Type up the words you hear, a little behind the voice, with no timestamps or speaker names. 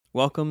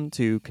Welcome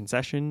to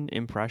Concession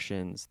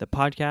Impressions, the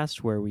podcast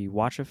where we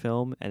watch a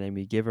film and then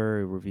we give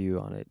a review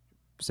on it.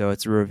 So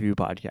it's a review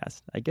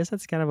podcast. I guess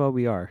that's kind of what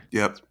we are.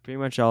 Yep. That's pretty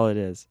much all it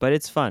is. But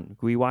it's fun.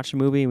 We watch a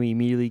movie and we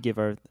immediately give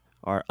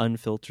our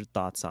unfiltered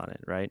thoughts on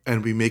it, right?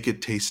 And we make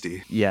it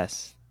tasty.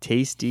 Yes.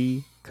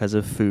 Tasty because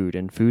of food.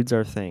 And food's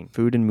our thing.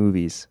 Food and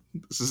movies.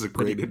 This is a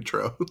great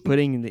intro.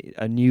 Putting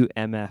a new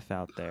MF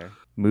out there.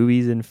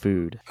 Movies and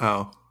food.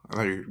 Oh, I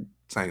thought you were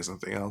saying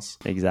something else.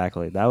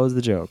 Exactly. That was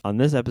the joke. On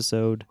this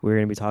episode, we're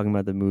going to be talking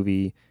about the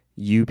movie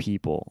You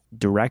People,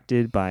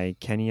 directed by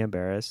Kenya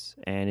Barris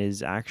and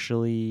is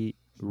actually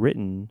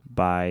written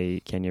by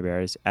Kenya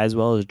Barris as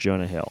well as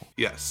Jonah Hill.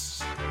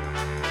 Yes.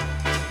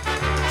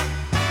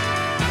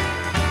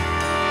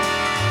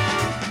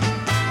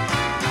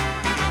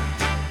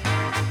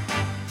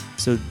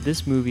 So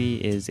this movie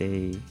is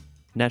a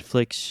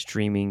Netflix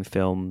streaming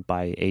film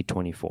by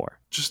A24.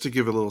 Just to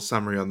give a little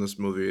summary on this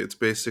movie, it's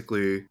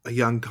basically a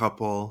young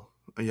couple,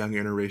 a young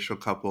interracial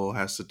couple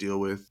has to deal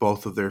with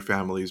both of their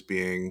families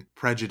being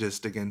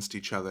prejudiced against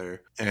each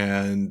other,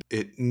 and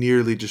it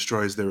nearly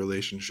destroys their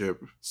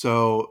relationship.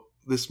 So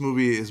this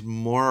movie is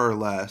more or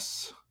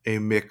less a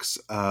mix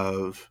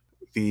of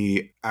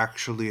the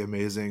actually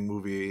amazing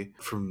movie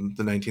from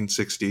the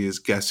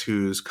 1960s, Guess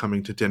Who's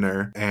Coming to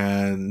Dinner,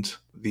 and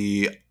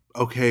the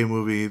okay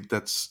movie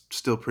that's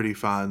still pretty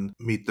fun,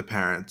 Meet the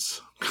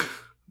Parents.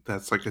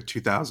 That's like a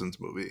 2000s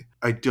movie.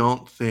 I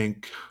don't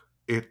think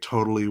it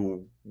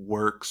totally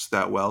works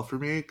that well for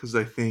me because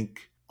I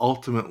think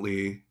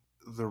ultimately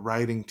the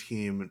writing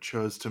team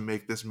chose to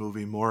make this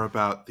movie more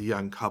about the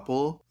young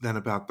couple than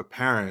about the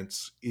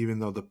parents, even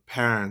though the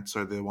parents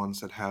are the ones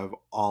that have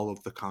all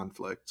of the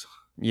conflict.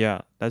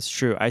 Yeah, that's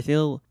true. I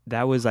feel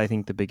that was, I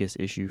think, the biggest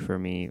issue for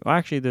me. Well,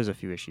 actually, there's a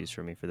few issues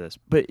for me for this.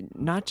 But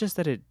not just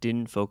that it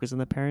didn't focus on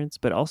the parents,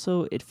 but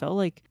also it felt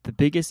like the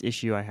biggest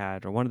issue I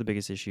had, or one of the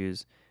biggest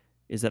issues,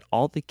 is that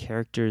all the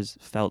characters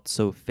felt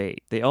so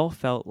fake. They all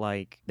felt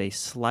like they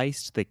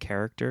sliced the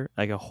character,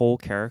 like a whole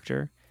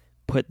character,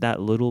 put that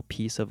little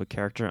piece of a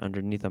character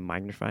underneath a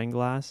magnifying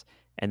glass,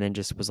 and then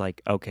just was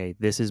like, okay,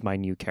 this is my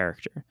new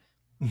character.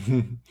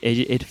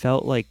 It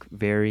felt like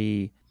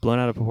very blown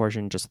out of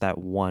proportion, just that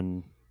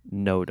one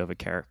note of a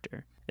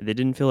character. They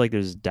didn't feel like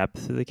there's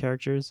depth to the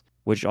characters,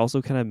 which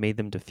also kind of made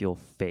them to feel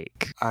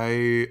fake.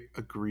 I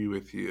agree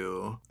with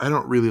you. I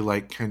don't really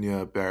like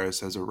Kenya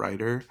Barris as a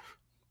writer,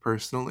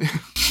 personally.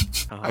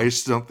 I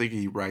just don't think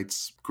he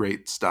writes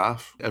great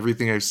stuff.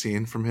 Everything I've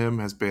seen from him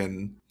has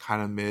been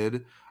kind of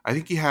mid. I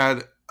think he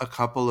had a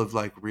couple of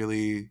like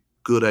really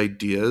good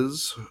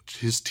ideas.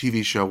 His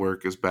TV show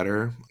work is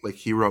better. Like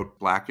he wrote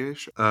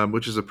Blackish,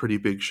 which is a pretty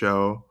big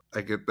show.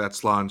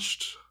 That's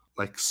launched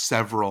like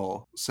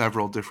several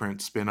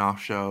different spin-off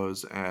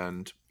shows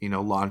and,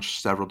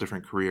 launched several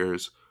different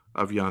careers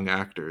of young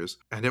actors.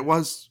 And it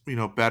was,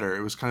 better.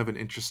 It was kind of an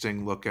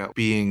interesting look at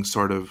being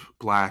sort of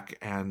black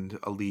and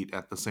elite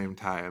at the same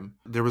time.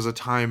 There was a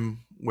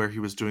time where he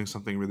was doing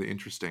something really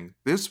interesting.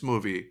 This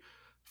movie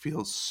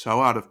feels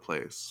so out of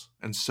place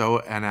and so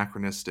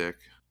anachronistic.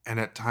 And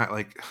at times,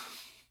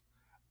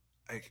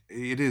 like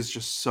it is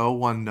just so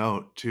one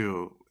note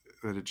too,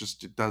 that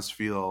it does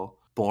feel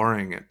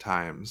boring at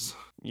times.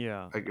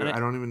 Yeah. I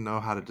don't even know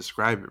how to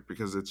describe it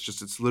because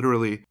it's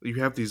literally, you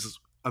have these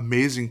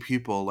amazing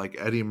people like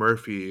Eddie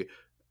Murphy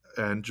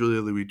and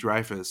Julia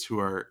Louis-Dreyfus who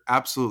are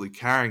absolutely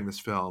carrying this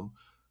film,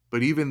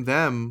 but even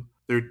them,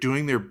 they're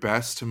doing their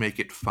best to make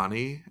it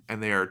funny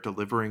and they are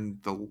delivering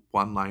the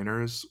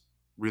one-liners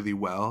really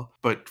well.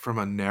 But from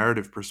a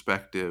narrative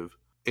perspective,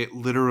 it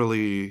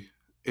literally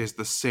is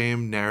the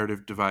same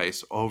narrative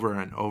device over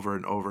and over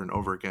and over and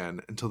over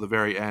again until the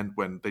very end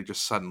when they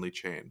just suddenly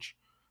change.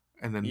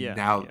 And then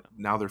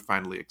now they're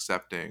finally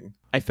accepting.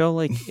 I felt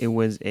like it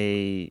was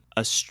a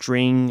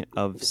string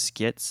of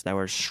skits that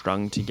were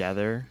strung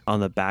together on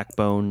the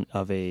backbone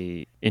of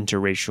a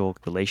interracial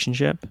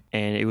relationship.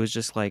 And it was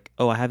just like,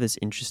 oh, I have this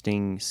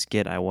interesting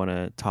skit. I want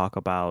to talk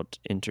about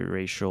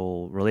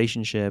interracial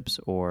relationships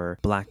or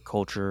black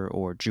culture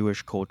or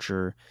Jewish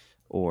culture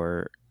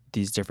or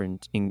these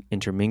different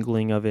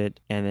intermingling of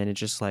it. And then it's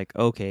just like,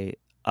 okay,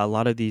 a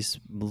lot of these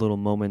little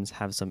moments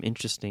have some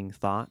interesting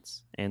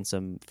thoughts and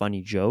some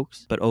funny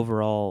jokes, but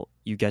overall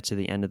you get to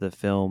the end of the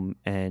film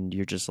and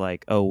you're just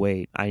like, oh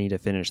wait, I need to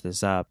finish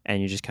this up,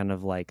 and you just kind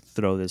of like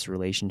throw this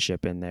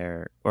relationship in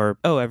there, or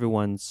oh,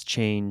 everyone's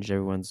changed,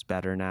 everyone's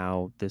better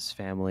now, this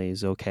family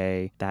is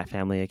okay, that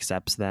family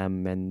accepts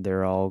them and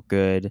they're all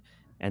good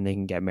and they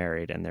can get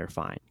married and they're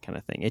fine, kind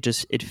of thing.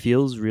 It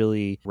feels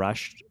really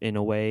rushed in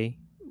a way,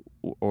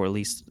 or at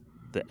least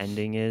the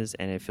ending is,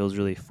 and it feels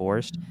really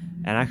forced,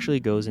 and actually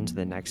goes into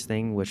the next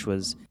thing, which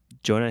was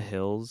Jonah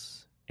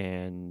Hill's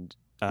and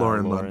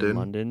Lauren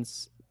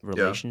London's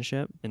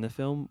relationship in the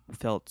film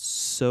felt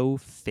so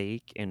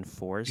fake and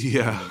forced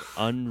and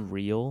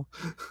unreal.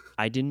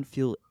 I didn't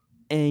feel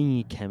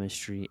any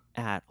chemistry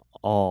at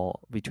all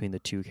between the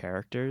two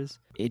characters.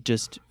 It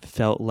just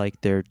felt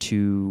like they're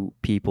two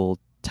people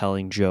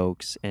telling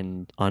jokes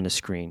and on a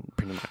screen,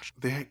 pretty much.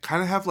 They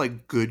kind of have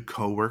like good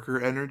coworker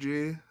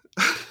energy.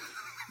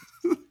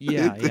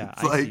 Yeah, yeah,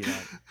 It's I see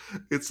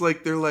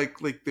like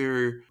that.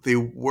 they're they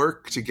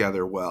work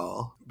together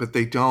well, but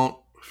they don't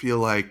feel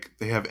like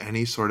they have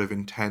any sort of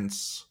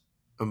intense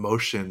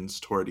emotions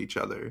toward each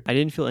other. I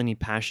didn't feel any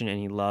passion,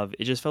 any love.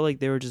 It just felt like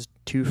they were just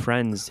two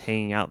friends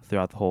hanging out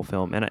throughout the whole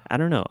film. And I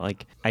don't know,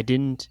 like I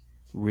didn't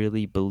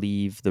really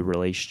believe the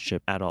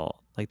relationship at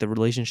all. Like the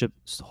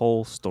relationship's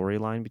whole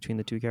storyline between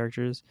the two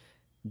characters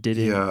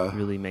didn't Yeah.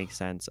 really make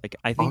sense. Like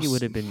I think it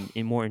would Also, have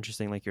been more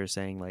interesting, like you're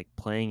saying, like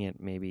playing it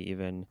maybe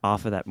even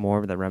off of that more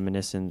of the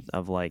reminiscent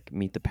of like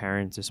Meet the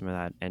Parents or some of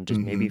that, and just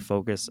maybe mhm.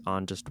 focus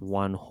on just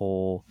one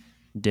whole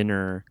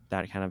dinner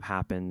that kind of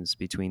happens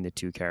between the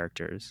two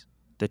characters,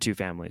 the two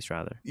families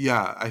rather.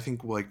 Yeah, I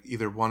think like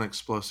either one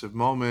explosive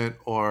moment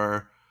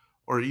or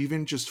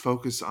even just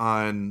focus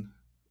on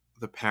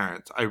the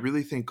parents. I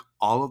really think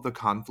all of the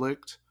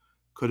conflict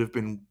could have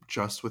been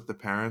just with the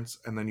parents,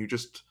 and then you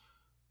just,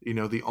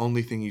 the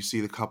only thing you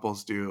see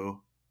the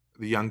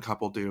young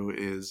couple do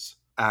is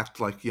act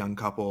like a young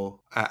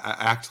couple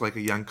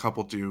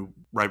do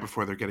right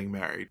before they're getting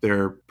married.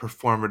 They're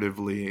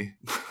performatively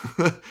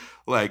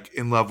like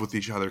in love with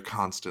each other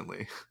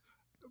constantly,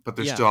 but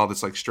there's Yeah, still all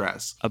this like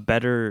stress. a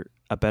better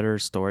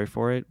story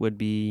for it would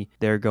be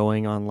they're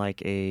going on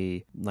like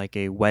a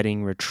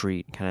wedding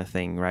retreat kind of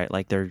thing, right?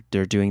 Like they're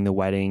doing the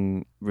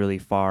wedding really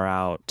far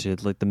out to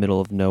like the middle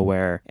of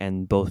nowhere,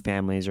 and both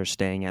families are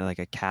staying at like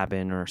a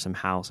cabin or some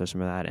house or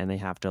some of that, and they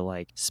have to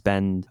like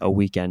spend a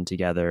weekend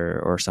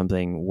together or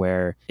something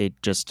where it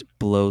just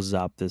blows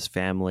up this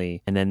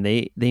family, and then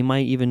they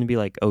might even be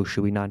like, oh,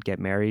 should we not get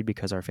married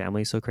because our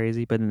family's so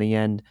crazy? But in the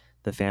end,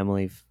 the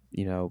family,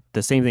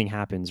 the same thing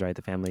happens, right?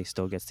 The family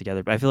still gets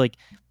together. But I feel like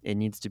it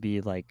needs to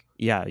be like,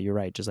 yeah, you're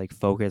right, just like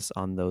focus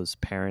on those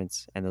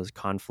parents and those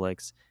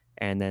conflicts,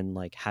 and then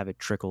like have it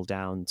trickle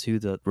down to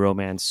the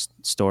romance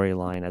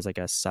storyline as like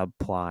a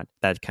subplot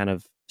that kind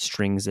of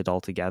strings it all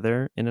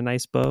together in a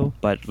nice bow,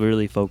 but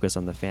really focus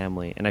on the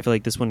family. And I feel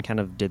like this one kind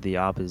of did the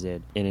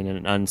opposite in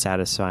an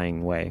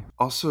unsatisfying way.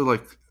 Also,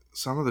 like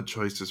some of the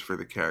choices for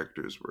the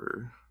characters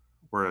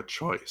were a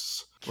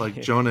choice.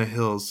 Like Jonah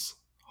Hill's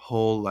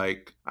whole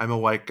like I'm a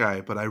white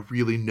guy, but I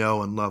really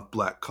know and love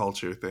black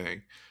culture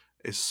thing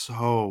is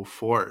so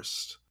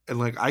forced. And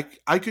like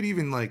I could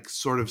even like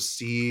sort of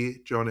see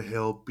Jonah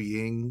Hill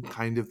being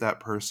kind of that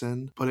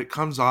person, but it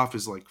comes off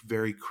as like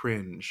very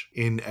cringe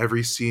in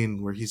every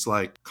scene where he's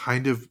like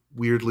kind of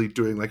weirdly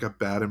doing like a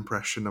bad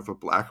impression of a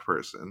black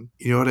person.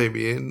 You know what I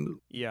mean?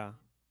 Yeah.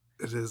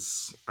 It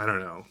is, I don't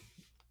know.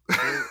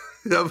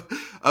 Well,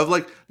 of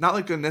like not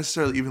like a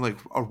necessarily even like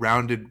a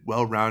rounded,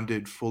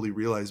 well-rounded, fully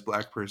realized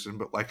black person,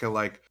 but like a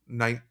like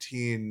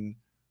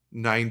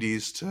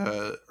 1990s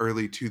to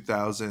early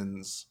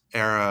 2000s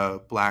era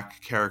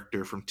black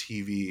character from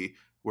TV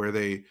where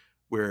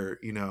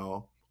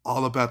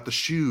all about the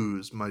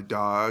shoes, my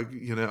dog,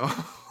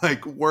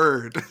 like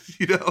word,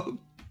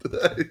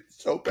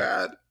 it's so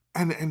bad.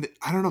 And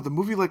I don't know, the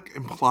movie like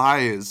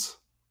implies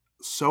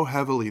so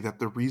heavily that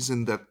the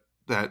reason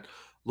that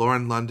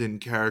Lauren London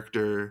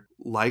character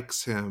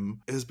likes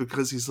him is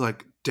because he's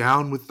like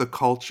down with the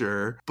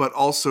culture, but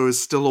also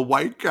is still a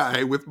white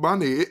guy with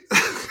money.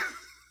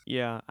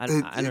 yeah, I,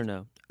 it, I it don't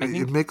know. I it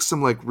think makes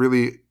some like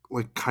really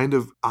like kind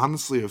of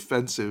honestly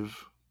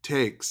offensive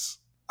takes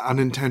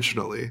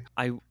unintentionally.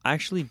 I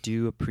actually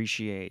do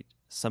appreciate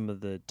some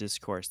of the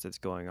discourse that's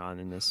going on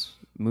in this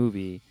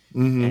movie,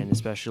 Mm-hmm. and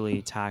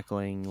especially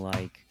tackling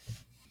like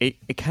it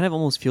kind of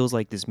almost feels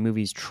like this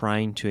movie's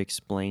trying to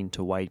explain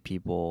to white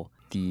people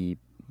the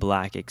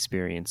black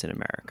experience in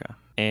America.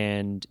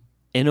 And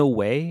in a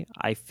way,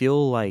 I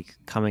feel like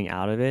coming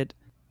out of it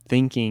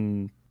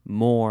thinking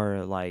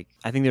more like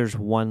I think there's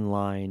one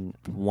line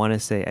I want to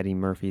say Eddie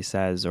Murphy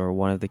says, or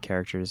one of the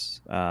characters,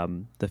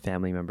 the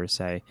family members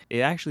say. It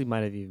actually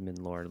might have even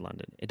been Lauren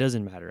London. It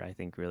doesn't matter. I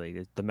think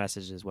really the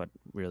message is what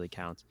really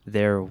counts.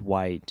 They're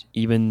white,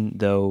 even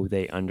though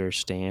they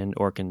understand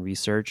or can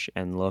research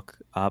and look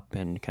up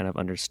and kind of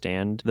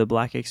understand the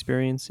black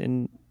experience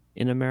in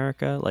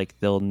America. Like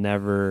they'll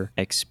never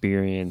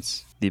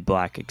experience the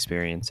black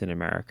experience in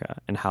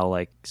America and how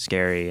like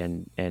scary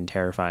and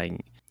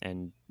terrifying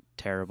and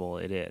terrible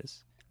it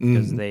is,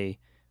 because Mm-hmm. they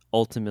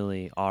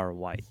ultimately are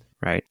white,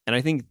 right? And I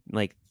think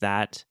like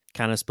that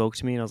kind of spoke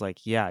to me, and I was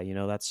like, yeah,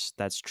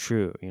 that's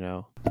true.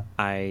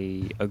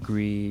 I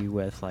agree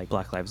with like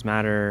Black Lives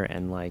Matter,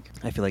 and like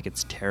I feel like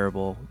it's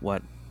terrible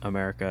what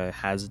America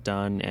has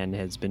done and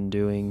has been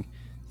doing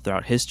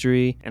throughout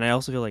history. And I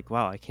also feel like,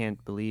 wow, I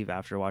can't believe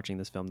after watching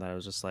this film that I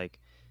was just like,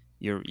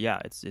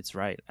 it's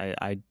right.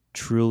 I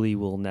truly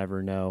will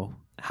never know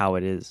how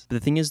it is. But the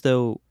thing is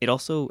though,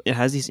 it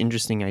has these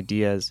interesting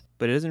ideas,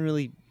 but it doesn't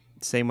really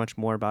say much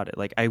more about it.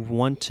 Like I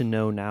want to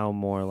know now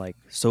more like,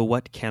 so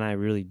what can I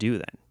really do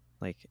then?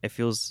 Like it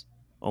feels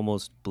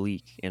almost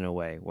bleak in a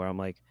way where I'm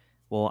like,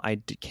 well,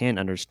 can't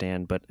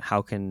understand, but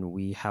how can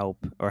we help,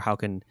 or how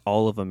can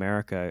all of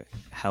America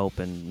help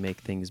and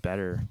make things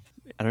better?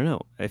 I don't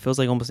know. It feels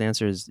like almost the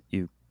answer is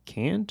you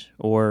can't,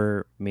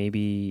 or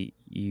maybe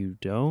you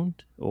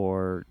don't,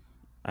 or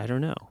I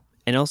don't know.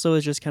 And also,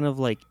 it's just kind of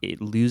like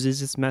it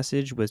loses its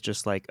message with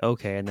just like,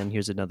 okay, and then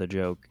here's another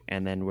joke,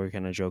 and then we're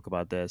going to joke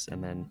about this,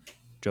 and then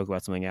joke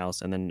about something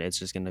else, and then it's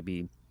just going to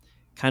be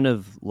kind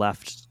of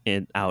left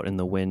out in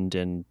the wind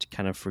and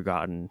kind of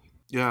forgotten.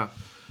 Yeah.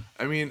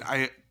 I mean,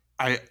 I,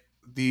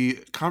 the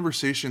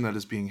conversation that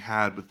is being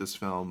had with this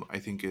film, I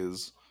think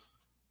is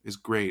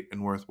great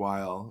and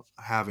worthwhile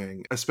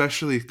having,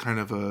 especially kind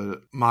of a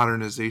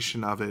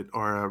modernization of it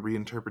or a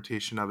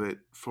reinterpretation of it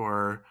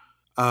for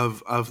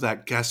of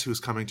that Guess Who's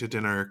Coming to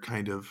Dinner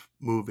kind of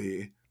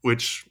movie,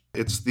 which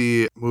it's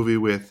the movie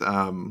with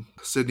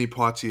Sidney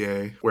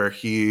Poitier, where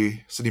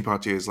Sidney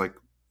Poitier is like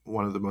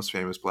one of the most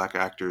famous black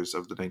actors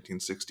of the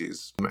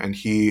 1960s, and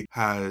he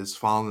has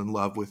fallen in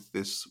love with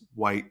this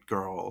white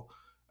girl,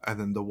 and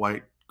then the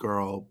white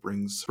girl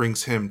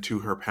brings him to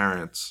her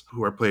parents,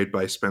 who are played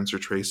by Spencer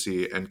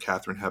Tracy and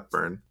Katharine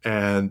Hepburn.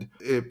 And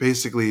it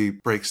basically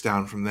breaks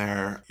down from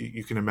there.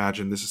 You can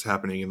imagine this is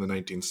happening in the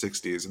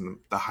 1960s, in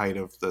the height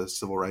of the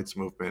civil rights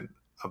movement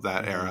of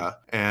that era.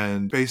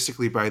 And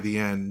basically by the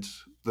end,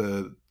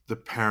 the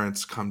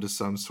parents come to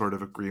some sort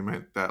of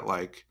agreement that,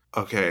 like,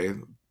 okay,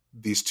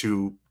 these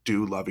two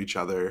do love each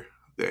other.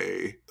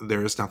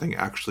 There is nothing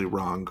actually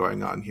wrong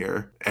going on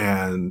here.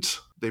 And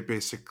they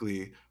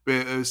basically,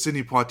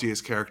 Sidney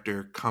Poitier's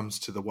character comes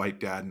to the white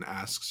dad and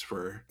asks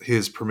for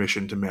his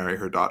permission to marry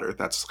her daughter.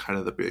 That's kind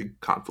of the big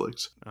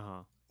conflict,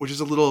 which is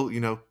a little,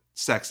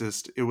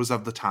 sexist. It was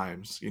of the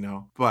times,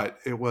 but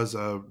it was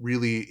a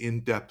really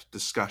in-depth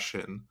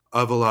discussion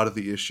of a lot of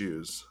the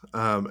issues.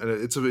 And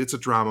it's a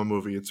drama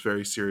movie. It's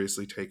very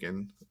seriously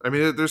taken. I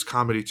mean, there's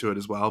comedy to it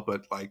as well,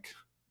 but like,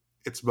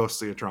 it's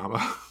mostly a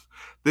drama.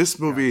 This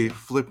movie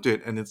flipped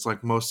it, and it's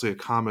like mostly a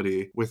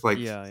comedy with like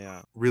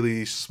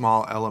really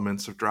small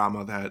elements of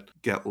drama that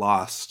get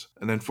lost.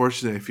 And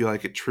unfortunately, I feel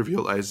like it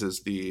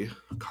trivializes the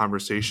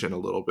conversation a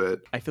little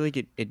bit. I feel like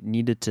it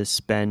needed to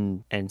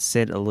spend and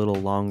sit a little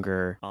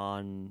longer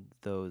on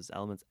those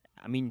elements.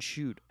 I mean,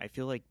 shoot, I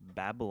feel like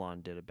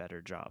Babylon did a better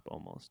job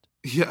almost.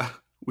 Yeah,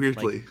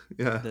 weirdly. Like,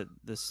 yeah.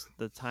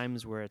 The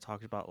times where it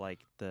talked about like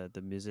the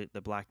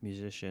black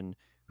musician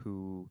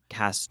who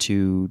has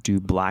to do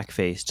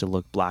blackface to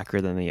look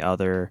blacker than the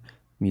other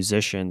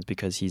musicians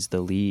because he's the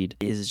lead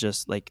is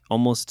just like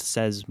almost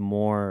says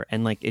more,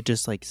 and like it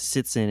just like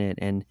sits in it,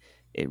 and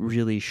it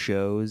really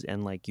shows,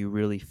 and like you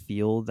really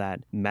feel that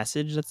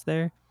message that's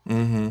there.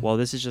 Well,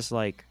 this is just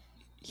like,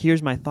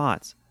 here's my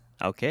thoughts.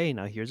 Okay,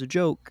 now here's a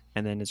joke,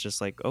 and then it's just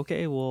like,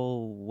 okay,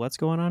 well, what's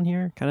going on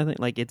here, kind of thing.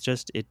 Like it's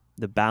just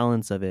the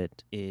balance of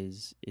it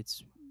is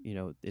it's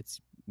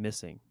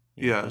missing.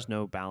 There's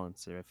no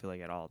balance there. I feel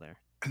like at all there.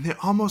 And they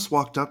almost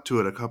walked up to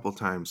it a couple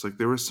times. Like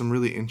there were some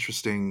really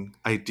interesting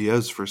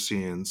ideas for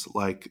scenes,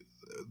 like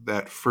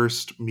that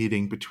first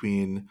meeting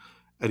between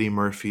Eddie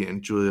Murphy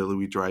and Julia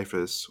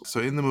Louis-Dreyfus. So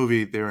in the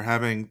movie, they were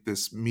having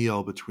this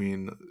meal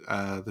between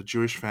the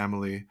Jewish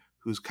family,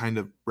 who's kind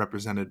of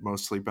represented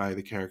mostly by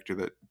the character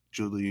that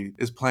Julie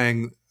is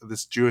playing,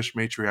 this Jewish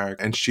matriarch,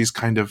 and she's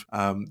kind of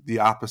the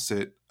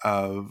opposite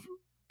of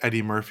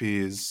Eddie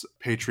Murphy's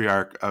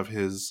patriarch of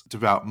his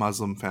devout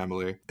Muslim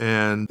family.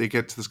 And they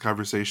get to this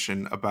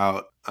conversation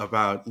about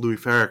Louis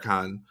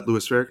Farrakhan.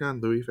 Louis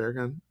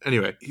Farrakhan?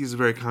 Anyway, he's a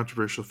very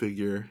controversial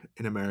figure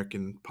in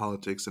American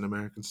politics and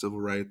American civil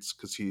rights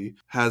because he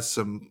has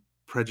some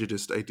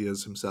prejudiced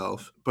ideas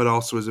himself, but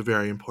also is a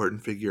very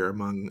important figure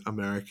among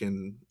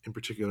American, in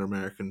particular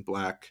American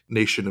Black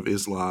Nation of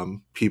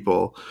Islam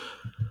people.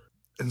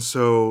 And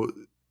so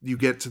you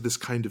get to this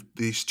kind of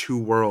these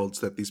two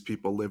worlds that these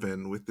people live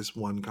in with this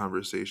one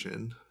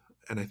conversation.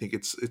 And I think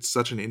it's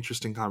such an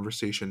interesting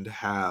conversation to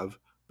have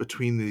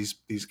between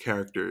these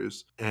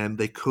characters, and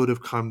they could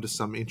have come to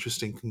some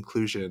interesting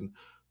conclusion,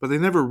 but they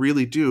never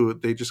really do.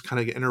 They just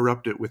kind of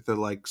interrupt it with the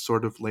like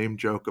sort of lame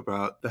joke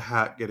about the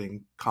hat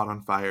getting caught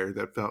on fire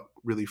that felt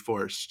really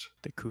forced.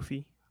 The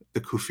kufi?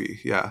 The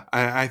kufi, yeah.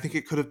 I think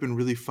it could have been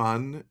really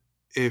fun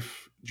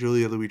if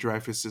Julia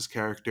Louis-Dreyfus's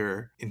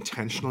character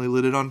intentionally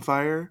lit it on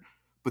fire,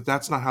 but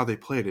that's not how they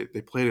played it. They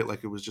played it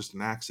like it was just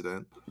an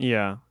accident.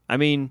 Yeah. I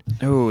mean,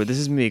 this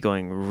is me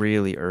going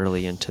really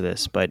early into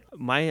this, but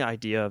my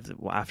idea of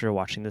after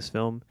watching this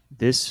film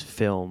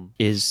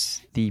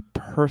is the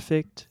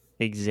perfect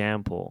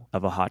example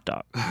of a hot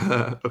dog.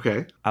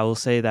 Okay. I will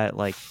say that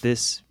like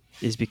this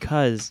is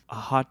because a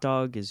hot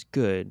dog is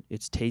good.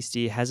 It's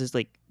tasty. It has this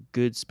like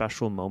good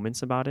special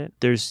moments about it.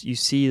 You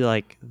see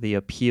like the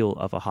appeal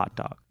of a hot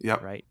dog.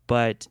 Yep. Right.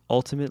 But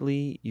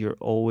ultimately you're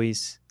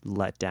always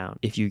let down.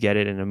 If you get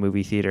it in a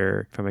movie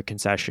theater from a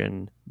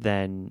concession,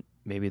 then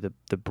maybe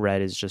the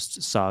bread is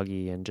just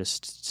soggy and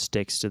just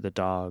sticks to the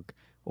dog,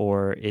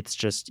 or it's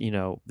just,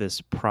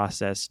 this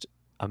processed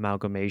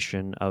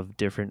amalgamation of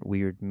different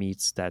weird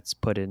meats that's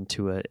put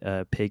into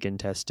a pig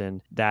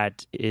intestine.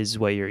 That is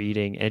what you're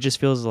eating. And it just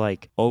feels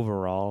like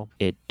overall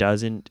it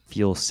doesn't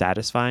feel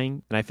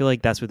satisfying. And I feel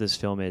like that's what this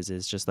film is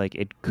just like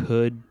it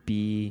could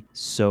be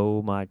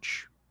so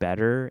much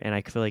better. And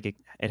I feel like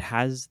it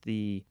has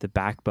the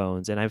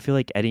backbones. And I feel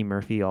like Eddie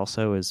Murphy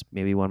also is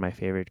maybe one of my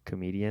favorite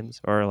comedians,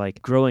 or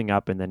like growing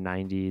up in the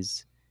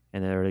 90s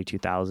in the early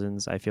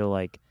 2000s. I feel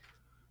like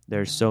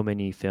there's so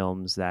many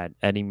films that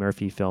Eddie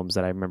Murphy films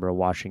that I remember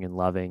watching and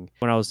loving.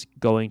 When I was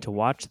going to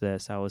watch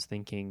this, I was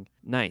thinking,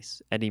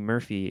 nice, Eddie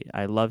Murphy.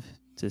 I love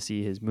to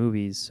see his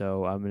movies,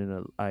 so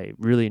I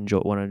really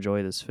want to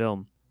enjoy this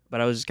film.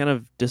 But I was just kind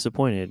of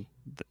disappointed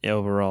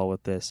overall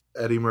with this.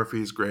 Eddie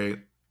Murphy's great.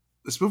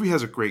 This movie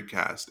has a great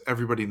cast.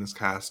 Everybody in this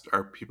cast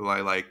are people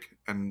I like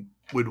and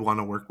would want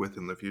to work with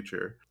in the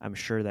future. I'm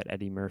sure that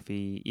Eddie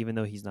Murphy, even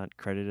though he's not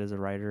credited as a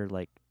writer,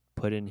 like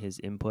put in his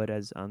input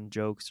as on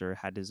jokes or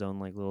had his own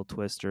like little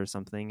twist or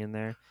something in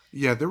there.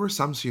 Yeah, there were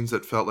some scenes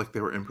that felt like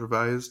they were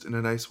improvised in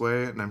a nice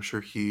way, and I'm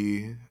sure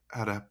he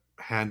had a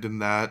hand in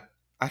that.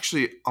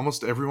 Actually,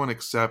 almost everyone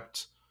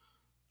except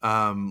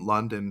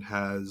London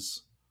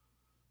has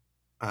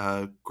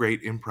a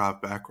great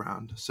improv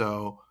background.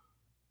 So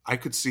I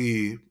could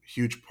see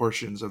huge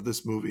portions of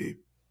this movie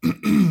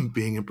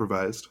being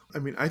improvised. I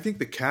mean, I think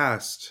the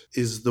cast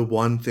is the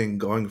one thing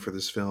going for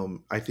this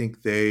film. I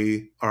think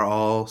they are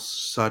all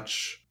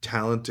such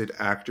talented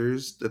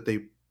actors that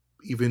they,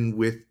 even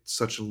with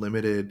such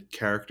limited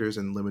characters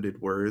and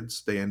limited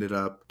words, they ended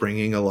up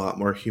bringing a lot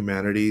more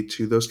humanity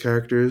to those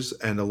characters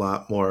and a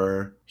lot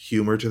more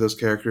humor to those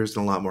characters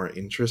and a lot more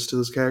interest to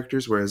those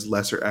characters, whereas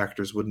lesser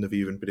actors wouldn't have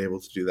even been able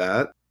to do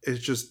that. It's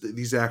just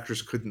these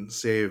actors couldn't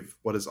save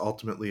what is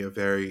ultimately a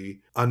very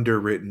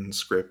underwritten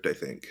script, I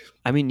think.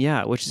 I mean,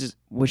 yeah,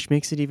 which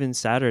makes it even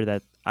sadder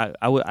that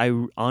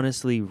I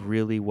honestly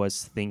really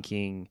was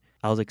thinking,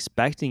 I was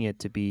expecting it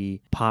to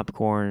be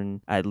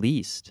popcorn at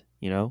least,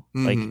 you know,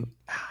 like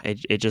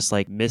it just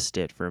like missed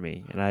it for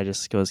me, and I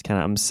just was kind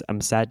of I'm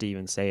sad to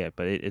even say it,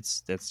 but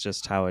that's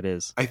just how it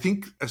is. I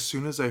think as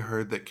soon as I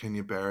heard that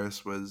Kenya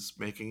Barris was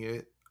making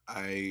it,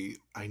 I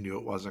knew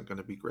it wasn't going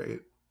to be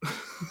great.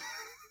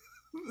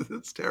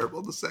 It's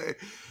terrible to say.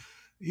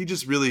 He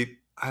just really,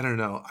 I don't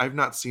know. I've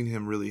not seen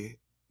him really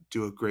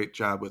do a great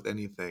job with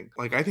anything.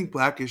 Like, I think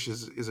Blackish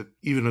is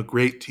even a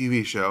great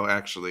TV show,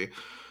 actually.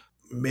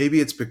 Maybe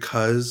it's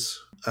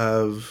because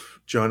of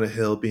Jonah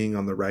Hill being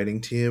on the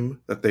writing team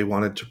that they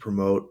wanted to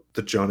promote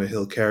the Jonah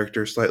Hill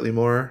character slightly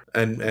more,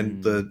 and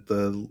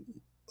the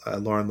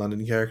Lauren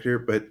London character,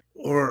 but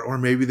or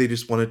maybe they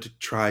just wanted to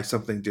try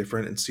something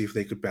different and see if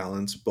they could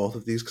balance both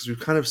of these, because we've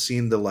kind of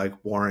seen the like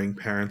warring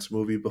parents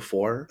movie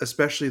before,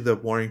 especially the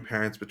warring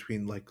parents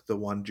between like the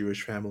one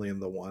Jewish family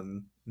and the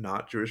one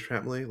not Jewish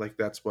family. Like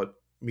that's what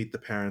Meet the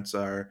Parents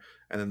are,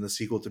 and then the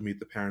sequel to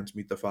Meet the Parents,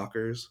 Meet the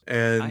Fockers.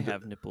 And I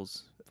have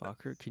nipples,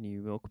 Fokker. Can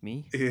you milk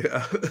me?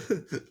 yeah.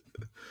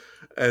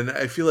 And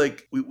I feel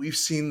like we've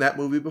seen that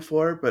movie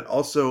before, but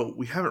also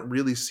we haven't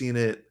really seen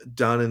it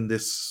done in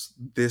this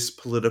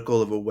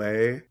political of a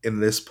way,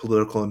 in this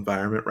political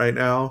environment right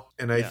now.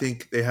 And I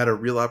think they had a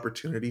real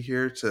opportunity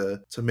here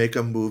to make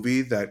a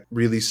movie that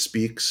really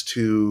speaks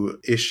to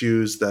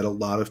issues that a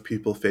lot of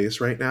people face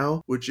right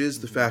now, which is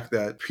the fact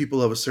that people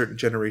of a certain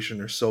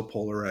generation are so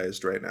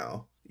polarized right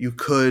now. You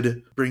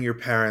could bring your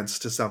parents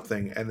to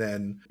something, and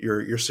then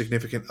your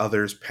significant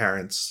other's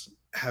parents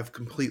have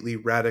completely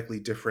radically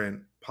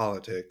different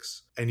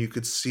politics, and you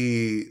could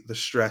see the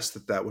stress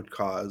that that would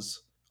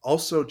cause.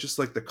 Also, just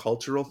like the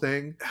cultural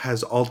thing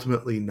has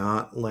ultimately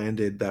not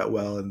landed that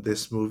well in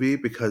this movie,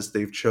 because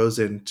they've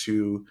chosen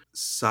to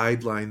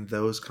sideline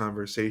those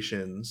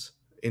conversations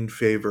in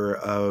favor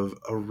of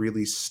a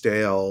really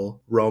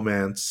stale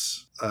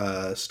romance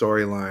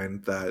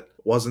storyline that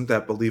wasn't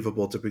that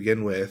believable to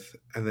begin with,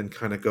 and then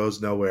kind of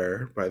goes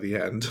nowhere by the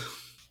end.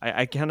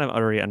 I kind of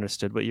already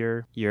understood what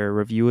your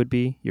review would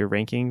be, your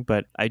ranking,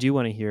 but I do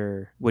want to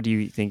hear, what do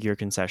you think your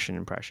Concession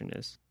impression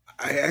is?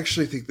 I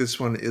actually think this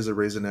one is a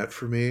Raisinette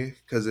for me,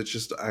 because it's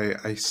just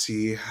I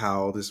see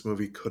how this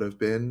movie could have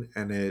been,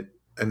 and it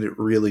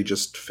really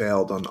just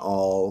failed on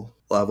all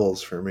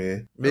levels for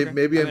me. Okay.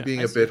 Maybe I I'm mean, being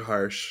I a see bit it.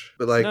 harsh,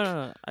 but like,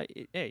 No.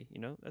 Hey,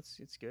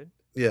 it's good.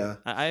 yeah,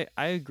 I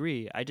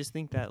agree. I just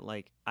think that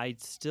like I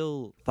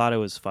still thought it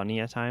was funny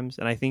at times,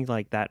 and I think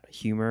like that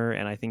humor,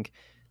 and I think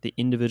the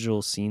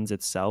individual scenes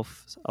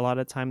itself a lot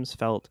of times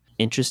felt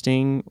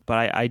interesting,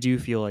 but I do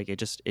feel like it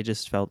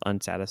just felt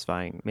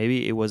unsatisfying.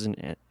 Maybe it wasn't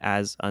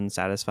as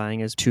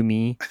unsatisfying as to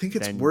me I think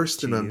it's than worse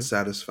than to you.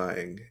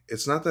 unsatisfying.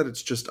 It's not that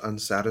it's just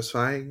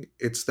unsatisfying.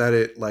 It's that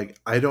it, like,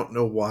 I don't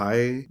know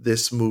why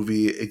this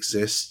movie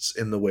exists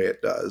in the way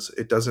it does.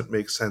 It doesn't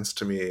make sense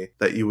to me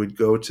that you would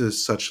go to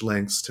such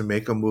lengths to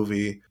make a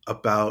movie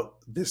about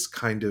this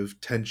kind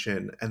of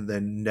tension and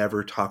then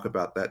never talk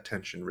about that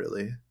tension,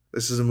 really.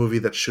 This is a movie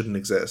that shouldn't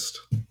exist.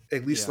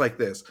 At least Yeah. like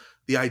this.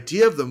 The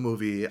idea of the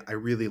movie I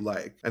really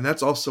like. And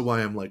that's also why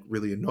I'm like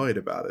really annoyed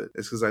about it.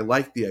 Is because I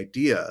like the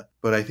idea,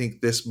 but I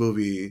think this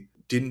movie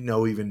didn't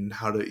know even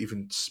how to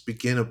even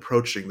begin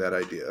approaching that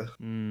idea.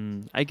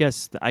 I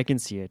guess I can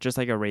see it. Just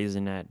like a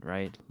raisinette,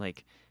 right?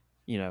 Like,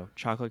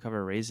 chocolate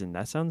covered raisin.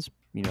 That sounds,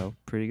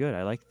 pretty good.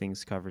 I like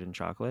things covered in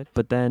chocolate.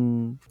 But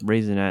then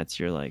raisinettes,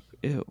 you're like,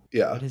 ew,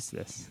 Yeah. what is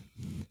this?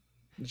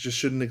 It just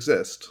shouldn't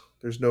exist.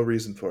 There's no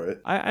reason for it.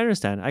 I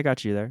understand. I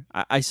got you there.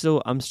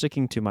 I'm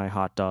sticking to my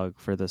hot dog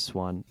for this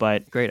one.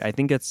 But great. I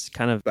think it's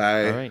kind of all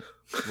Bye. right.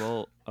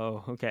 Well,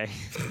 oh, okay.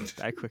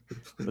 That quick.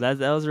 But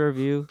that was a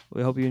review.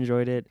 We hope you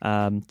enjoyed it.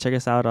 Check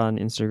us out on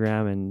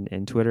Instagram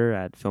and Twitter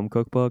at Film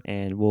Cookbook,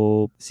 and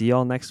we'll see you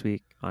all next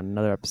week on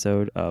another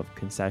episode of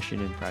Concession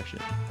Impression.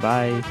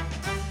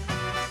 Bye.